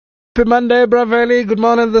Happy Monday, Braveli. Good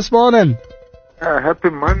morning this morning. Happy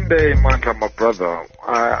Monday, Mantra, my brother.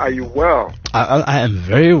 Are you well? I am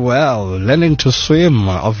very well. Learning to swim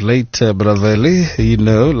of late, Braveli. You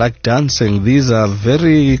know, like dancing. These are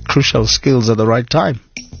very crucial skills at the right time.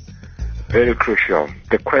 Very crucial.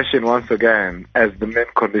 The question once again, as the main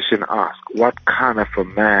condition asks, what kind of a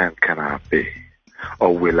man can I be?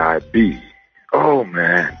 Or will I be? Oh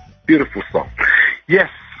man, beautiful song. Yes,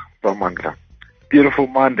 Mantra. Beautiful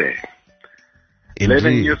Monday. Indeed.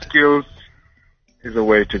 Learning new skills is a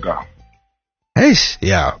way to go. Hey,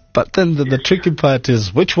 yeah, but then the tricky part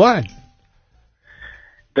is which one?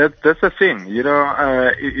 That's the thing, you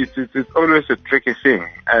know. It's always a tricky thing.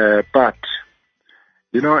 But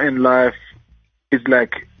you know, in life, it's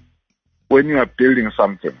like when you are building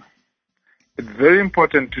something. It's very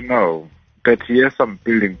important to know that yes, I'm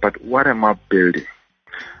building, but what am I building?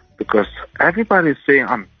 Because everybody is saying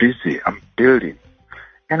I'm busy, I'm building.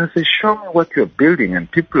 And I say, show me what you're building, and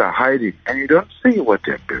people are hiding, and you don't see what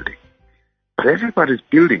they're building. But everybody's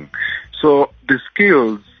building. So the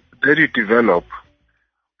skills that you develop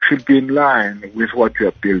should be in line with what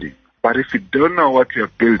you're building. But if you don't know what you're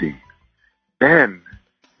building, then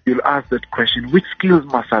you'll ask that question, which skills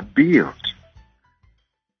must I build?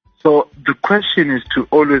 So the question is to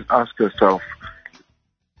always ask yourself,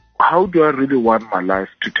 how do I really want my life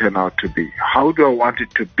to turn out to be? How do I want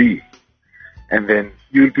it to be? And then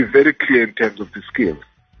you'll be very clear in terms of the skills.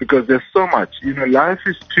 Because there's so much. You know, life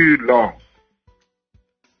is too long.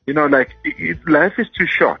 You know, like, life is too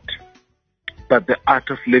short. But the art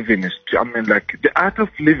of living is the art of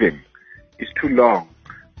living is too long.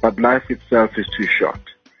 But life itself is too short.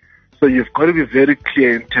 So you've got to be very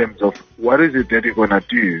clear in terms of what is it that you're going to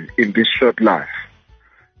do in this short life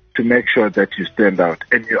to make sure that you stand out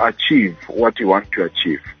and you achieve what you want to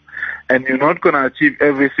achieve. And you're not going to achieve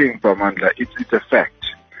everything, Pamandla. It's a fact.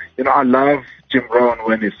 You know, I love Jim Rohn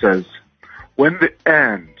when he says, when the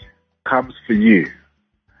end comes for you,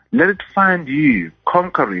 let it find you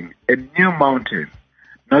conquering a new mountain,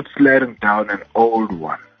 not sliding down an old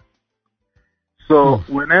one. So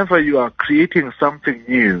whenever you are creating something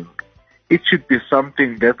new, it should be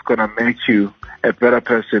something that's going to make you a better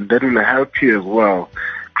person, that will help you as well,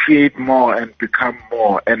 create more and become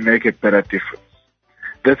more and make a better difference.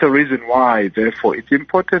 That's the reason why, therefore, it's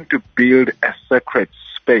important to build a sacred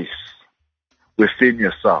space within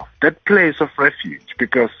yourself, that place of refuge,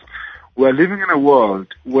 because we're living in a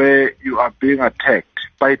world where you are being attacked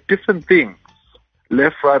by different things,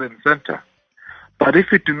 left, right, and center. But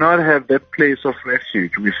if you do not have that place of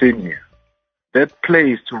refuge within you, that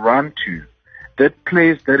place to run to, that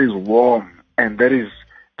place that is warm and that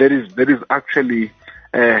is actually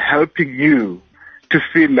helping you to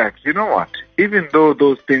feel like, you know what, even though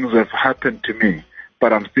those things have happened to me,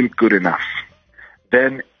 but I'm still good enough,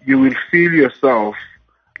 then you will feel yourself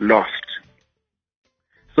lost.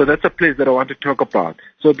 So that's a place that I want to talk about.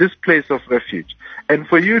 So this place of refuge. And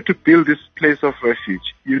for you to build this place of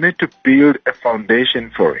refuge, you need to build a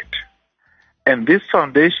foundation for it. And this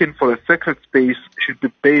foundation for a sacred space should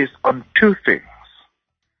be based on two things.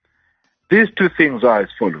 These two things are as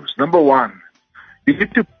follows. Number one, you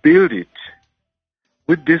need to build it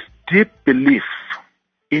with this deep belief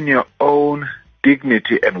in your own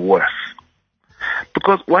dignity and worth.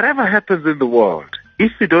 Because whatever happens in the world,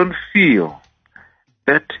 if you don't feel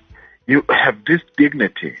that you have this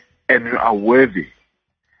dignity and you are worthy,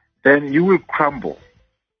 then you will crumble.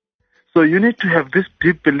 So you need to have this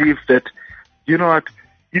deep belief that, you know what,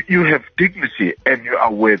 you have dignity and you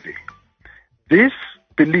are worthy. This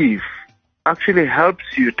belief actually helps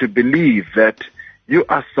you to believe that you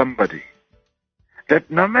are somebody. That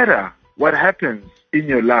no matter what happens in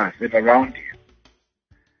your life and around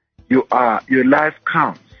you, your life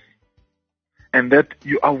counts. And that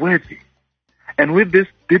you are worthy. And with this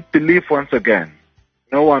deep belief, once again,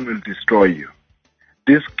 no one will destroy you.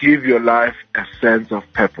 This gives your life a sense of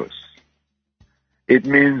purpose. It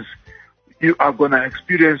means you are going to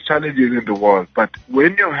experience challenges in the world, but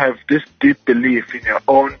when you have this deep belief in your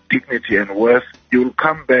own dignity and worth, you will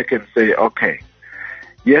come back and say, okay,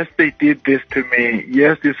 yes, they did this to me,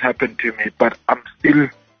 yes, this happened to me, but I'm still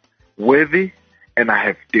worthy and I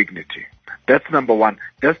have dignity. That's number one.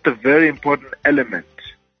 That's the very important element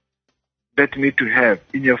that you need to have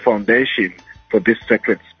in your foundation for this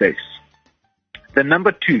sacred space. Then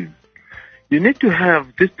number two, you need to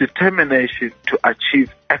have this determination to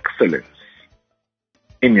achieve excellence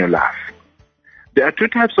in your life. There are two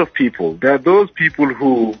types of people. There are those people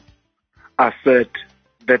who are said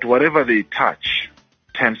that whatever they touch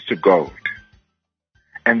turns to gold.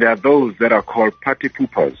 And there are those that are called party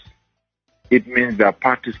poopers. it means they are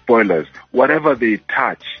party spoilers. Whatever they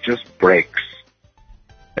touch just breaks.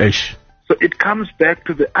 Ish. So it comes back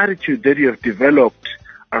to the attitude that you have developed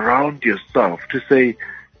around yourself to say,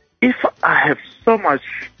 if I have so much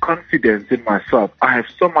confidence in myself, I have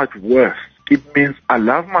so much worth, it means I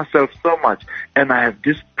love myself so much and I have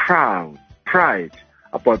this pride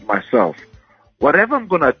about myself. Whatever I'm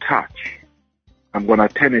going to touch, I'm going to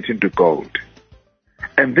turn it into gold.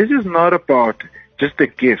 And this is not about just the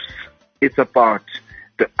gifts. It's about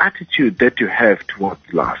the attitude that you have towards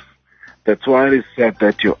life. That's why it is said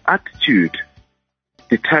that your attitude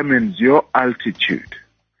determines your altitude.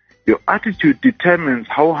 Your attitude determines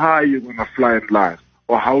how high you're going to fly in life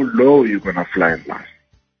or how low you're going to fly in life.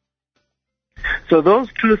 So those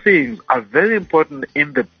two things are very important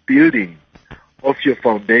in the building of your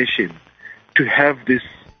foundation, to have this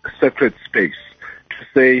sacred space, to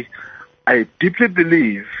say, I deeply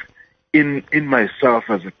believe in myself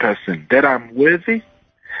as a person, that I'm worthy,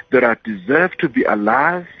 that I deserve to be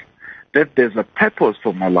alive, that there's a purpose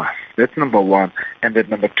for my life. That's number one. And then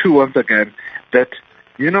number two, once again, that,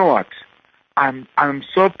 you know what, I'm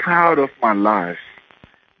so proud of my life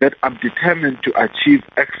that I'm determined to achieve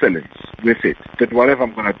excellence with it, that whatever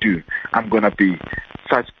I'm going to do, I'm going to be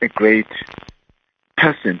such a great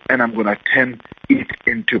person and I'm going to turn it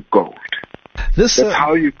into gold. That's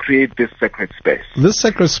how you create this sacred space. This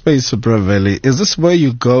sacred space, Braveli, is this where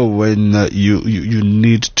you go when you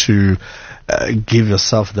need to give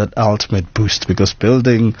yourself that ultimate boost? Because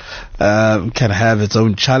building can have its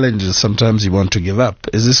own challenges. Sometimes you want to give up.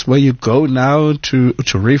 Is this where you go now to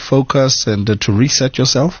refocus and to reset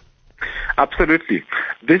yourself? Absolutely.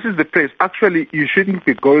 This is the place. Actually, you shouldn't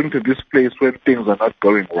be going to this place when things are not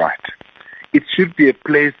going right. It should be a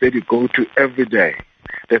place that you go to every day.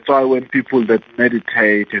 That's why when people that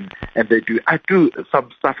meditate and I do some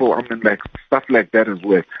stuff, like stuff like that as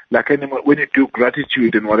well. Like when you do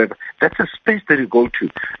gratitude and whatever, that's a space that you go to.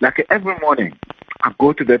 Like every morning, I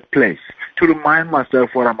go to that place to remind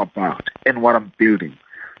myself what I'm about and what I'm building.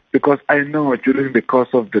 Because I know during the course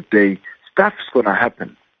of the day, stuff's going to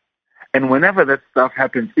happen. And whenever that stuff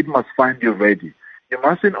happens, it must find you ready. You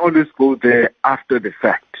mustn't always go there after the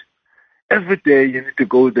fact. Every day you need to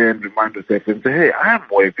go there and remind yourself and say, hey, I am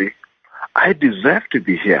worthy. I deserve to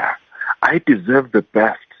be here. I deserve the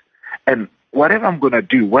best. And whatever I'm going to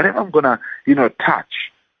do, whatever I'm going to,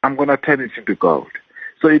 touch, I'm going to turn it into gold.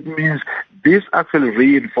 So it means this actually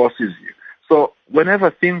reinforces you. So whenever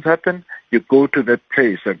things happen, you go to that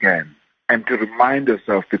place again and to remind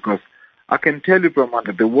yourself, because I can tell you,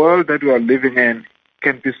 Brahmanda, the world that we are living in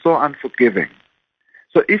can be so unforgiving.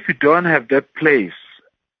 So if you don't have that place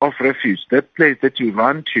of refuge, that place that you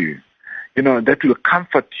run to, that will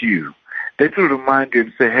comfort you, that will remind you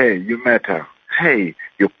and say, hey, you matter. Hey,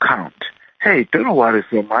 you count. Hey, don't worry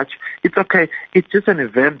so much. It's okay. It's just an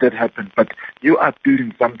event that happened, but you are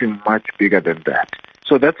building something much bigger than that.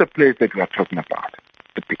 So that's a place that we are talking about,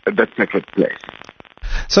 that sacred place.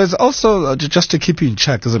 So it's also just to keep you in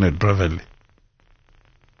check, isn't it, Braveli?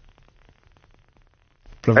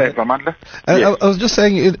 Hey, I was just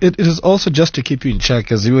saying it is also just to keep you in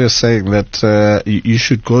check, as you were saying that you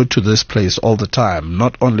should go to this place all the time,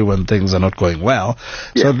 not only when things are not going well.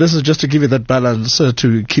 Yes. So this is just to give you that balance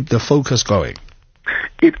to keep the focus going.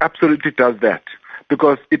 It absolutely does that,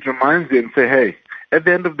 because it reminds you and say, hey, at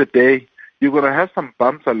the end of the day, you're going to have some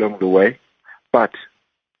bumps along the way, but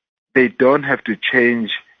they don't have to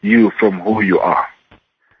change you from who you are.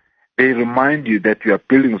 They remind you that you are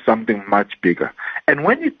building something much bigger. And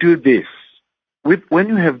when you do this, when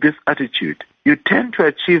you have this attitude, you tend to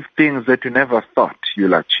achieve things that you never thought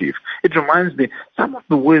you'll achieve. It reminds me, some of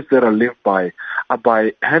the words that I live by are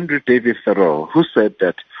by Henry David Thoreau, who said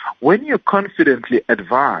that when you confidently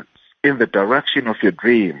advance in the direction of your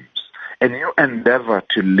dreams and you endeavor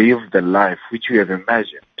to live the life which you have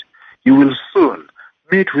imagined, you will soon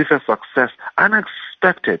meet with a success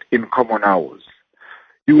unexpected in common hours.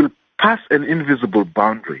 You will pass an invisible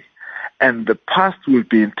boundary, and the past will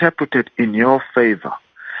be interpreted in your favor,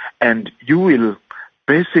 and you will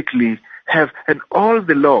basically have, and all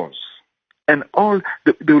the laws, and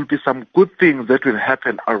there will be some good things that will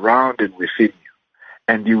happen around and within you,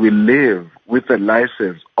 and you will live with the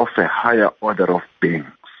license of a higher order of beings.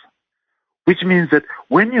 Which means that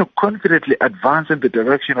when you confidently advance in the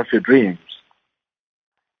direction of your dreams,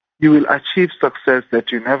 you will achieve success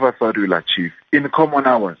that you never thought you will achieve in common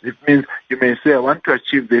hours. It means you may say, I want to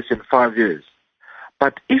achieve this in 5 years.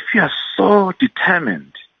 But if you are so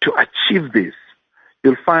determined to achieve this,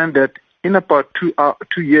 you'll find that in about 2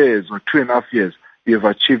 years or 2.5 years, you have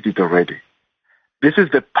achieved it already. This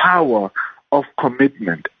is the power of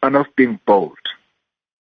commitment and of being bold.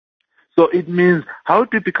 So it means, how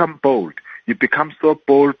do you become bold? You become so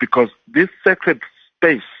bold because this sacred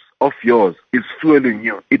space of yours is fueling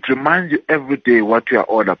you. It reminds you every day what you are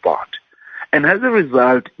all about. And as a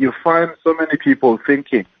result, you find so many people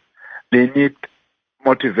thinking they need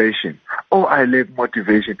motivation. Oh, I lack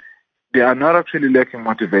motivation. They are not actually lacking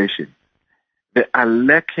motivation. They are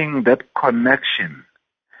lacking that connection,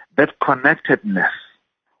 that connectedness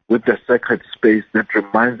with the sacred space that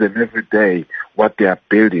reminds them every day what they are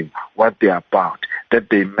building, what they are about, that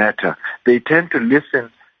they matter. They tend to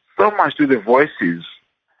listen so much to the voices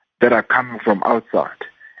that are coming from outside.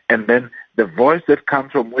 And then the voice that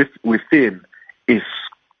comes from within is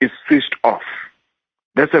switched off.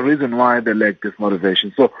 That's the reason why they lack this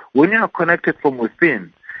motivation. So when you are connected from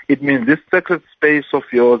within, it means this sacred space of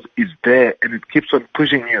yours is there and it keeps on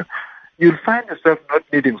pushing you. You'll find yourself not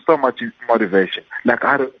needing so much motivation. Like,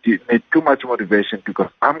 I don't need too much motivation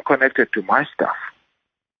because I'm connected to my stuff.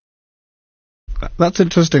 That's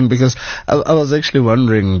interesting, because I was actually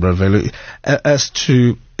wondering, Braveli, as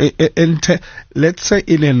to, let's say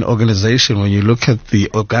in an organization, when you look at the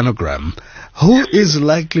organogram, who is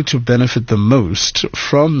likely to benefit the most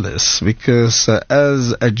from this? Because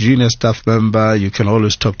as a junior staff member, you can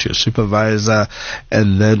always talk to your supervisor,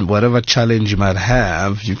 and then whatever challenge you might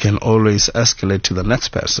have, you can always escalate to the next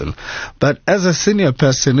person. But as a senior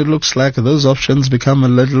person, it looks like those options become a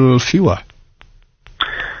little fewer.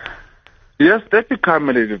 Yes, they become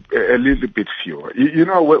a little bit fewer. You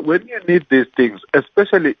know, when you need these things,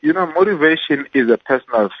 especially, you know, motivation is a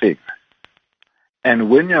personal thing. And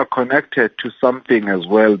when you are connected to something as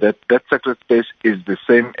well, that sacred space is the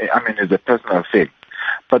same, is a personal thing.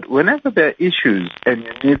 But whenever there are issues and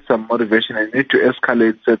you need some motivation and you need to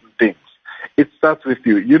escalate certain things, it starts with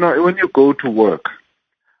you. You know, when you go to work,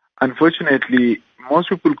 unfortunately, most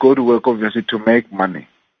people go to work obviously to make money.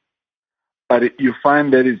 But you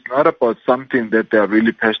find that it's not about something that they're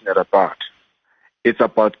really passionate about. It's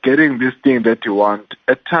about getting this thing that you want,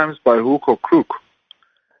 at times by hook or crook.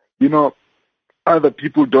 You know, other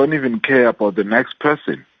people don't even care about the next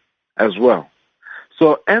person as well.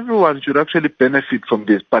 So everyone should actually benefit from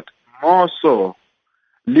this, but more so,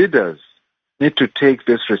 leaders need to take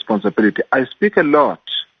this responsibility. I speak a lot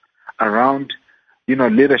around, you know,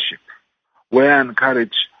 leadership, where I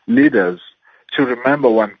encourage leaders to remember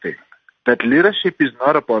one thing, that leadership is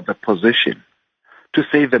not about the position. To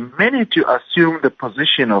say the minute you assume the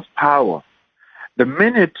position of power, the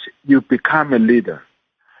minute you become a leader,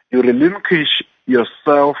 you relinquish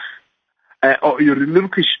yourself, or you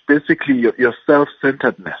relinquish basically your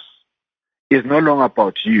self-centeredness. It's no longer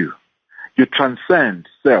about you. You transcend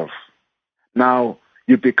self. Now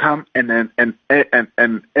you become an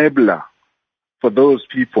enabler for those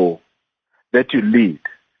people that you lead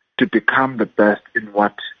to become the best in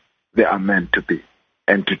what they are meant to be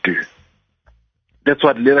and to do. That's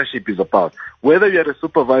what leadership is about. Whether you're a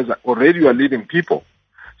supervisor, already you are leading people.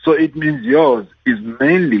 So it means yours is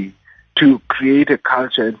mainly to create a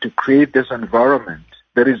culture and to create this environment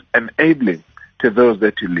that is enabling to those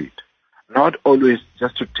that you lead. Not always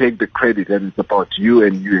just to take the credit and it's about you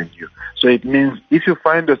and you and you. So it means if you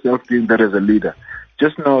find yourself doing that as a leader,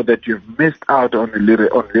 just know that you've missed out on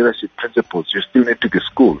leadership principles. You still need to be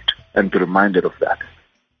schooled and be reminded of that.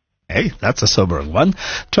 Hey, that's a sobering one.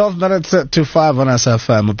 12 minutes to 5 on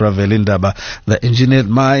SAFM. Braveli Ndaba, the engineered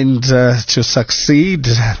mind to succeed.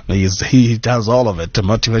 He does all of it. A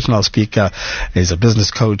motivational speaker, he's a business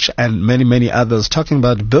coach, and many, many others, talking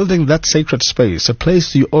about building that sacred space, a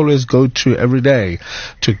place you always go to every day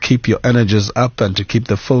to keep your energies up and to keep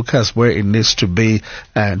the focus where it needs to be,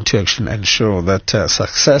 and to actually ensure that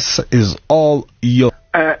success is all yours.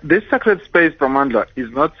 This sacred space, Brahmandla, is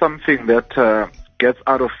not something that gets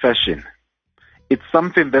out of fashion. It's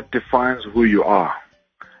something that defines who you are.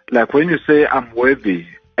 Like when you say, I'm worthy,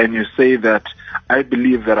 and you say that I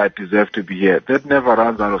believe that I deserve to be here, that never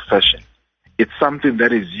runs out of fashion. It's something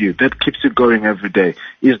that is you, that keeps you going every day.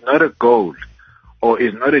 It's not a goal or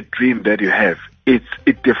it's not a dream that you have. It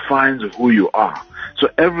defines who you are. So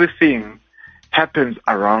everything happens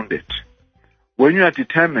around it. When you are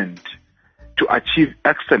determined to achieve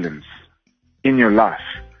excellence in your life,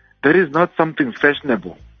 that is not something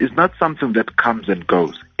fashionable. It's not something that comes and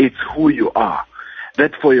goes. It's who you are.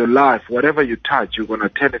 That for your life, whatever you touch, you're going to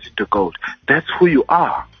turn it into gold. That's who you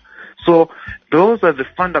are. So those are the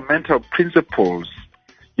fundamental principles,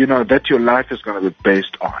 you know, that your life is going to be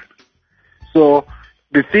based on. So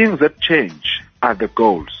the things that change are the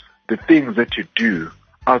goals. The things that you do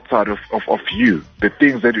outside of you, the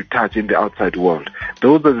things that you touch in the outside world.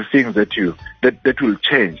 Those are the things that will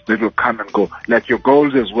change, that will come and go. Like your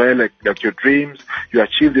goals as well, like your dreams. You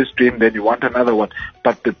achieve this dream, then you want another one.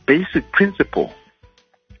 But the basic principle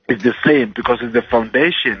is the same, because it's the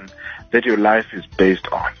foundation that your life is based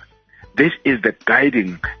on. These are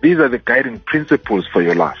the guiding principles for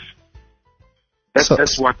your life.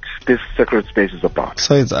 That's what this sacred space is about.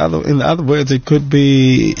 So in other words, it could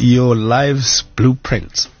be your life's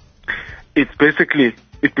blueprint. It's basically,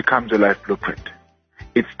 it becomes your life blueprint.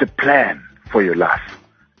 It's the plan for your life.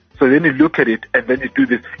 So then you look at it and then you do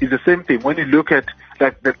this. It's the same thing. When you look at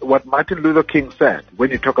what Martin Luther King said,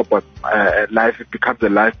 when you talk about life, it becomes a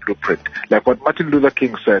life blueprint. Like what Martin Luther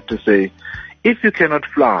King said, to say, if you cannot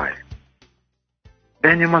fly,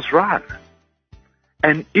 then you must run.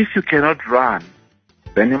 And if you cannot run,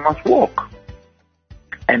 then you must walk.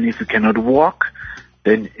 And if you cannot walk,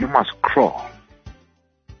 then you must crawl.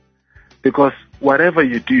 Because whatever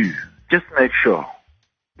you do, just make sure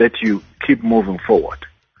that you keep moving forward.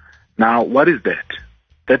 Now, what is that?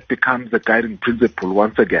 That becomes the guiding principle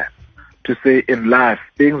once again. To say in life,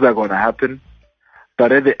 things are going to happen,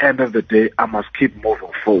 but at the end of the day, I must keep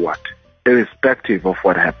moving forward, irrespective of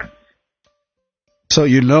what happens. So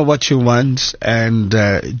you know what you want, and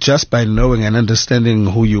just by knowing and understanding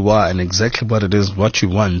who you are and exactly what it is, what you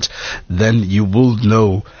want, then you will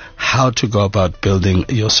know how to go about building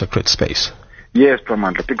your sacred space. Yes,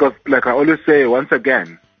 Pramandla, because like I always say, once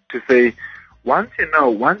again, to say, once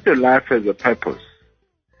your life has a purpose,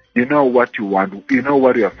 you know what you want, you know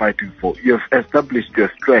what you are fighting for, you have established your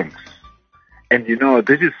strengths, and you know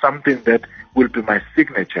this is something that will be my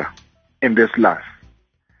signature in this life.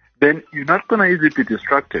 Then you're not going to easily be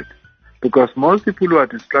distracted, because most people who are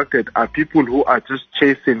distracted are people who are just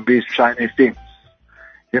chasing these shiny things.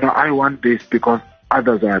 I want this because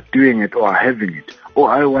others are doing it or are having it,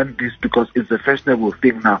 or I want this because it's a fashionable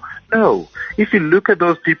thing now. No, if you look at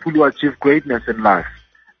those people who achieve greatness in life,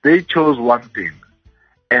 they chose one thing,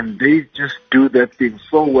 and they just do that thing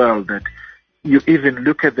so well that you even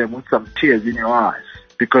look at them with some tears in your eyes,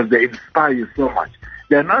 because they inspire you so much.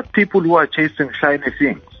 They're not people who are chasing shiny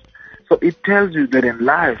things. So it tells you that in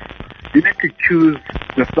life, you need to choose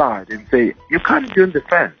the side and say, you can't be on the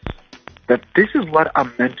fence. That this is what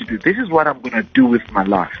I'm meant to do. This is what I'm going to do with my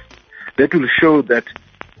life. That will show that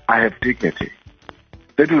I have dignity.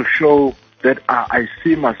 That will show that I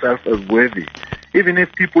see myself as worthy. Even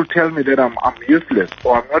if people tell me that I'm useless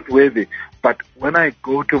or I'm not worthy, but when I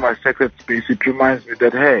go to my sacred space, it reminds me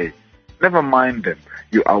that, hey, never mind them.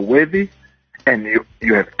 You are worthy and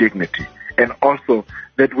you have dignity. And also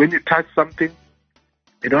that when you touch something,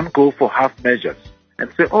 you don't go for half measures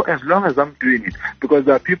and say, oh, as long as I'm doing it. Because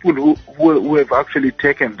there are people who have actually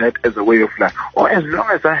taken that as a way of life. Or as long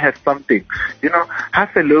as I have something,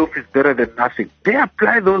 half a loaf is better than nothing. They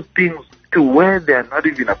apply those things to where they are not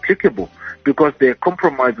even applicable, because they're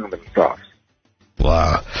compromising themselves.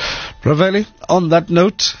 Wow. Raveli, on that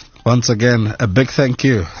note, once again, a big thank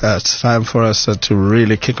you. It's time for us to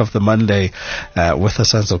really kick off the Monday with a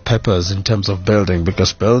sense of purpose in terms of building,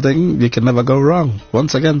 because building, you can never go wrong.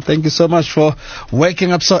 Once again, thank you so much for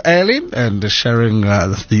waking up so early and sharing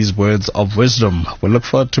these words of wisdom. We look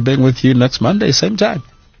forward to being with you next Monday, same time.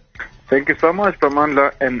 Thank you so much,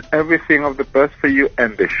 Pramandla, and everything of the best for you,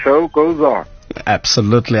 and the show goes on.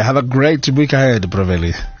 Absolutely. Have a great week ahead,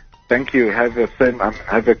 Raveli. Thank you. Have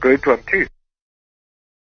a great one too.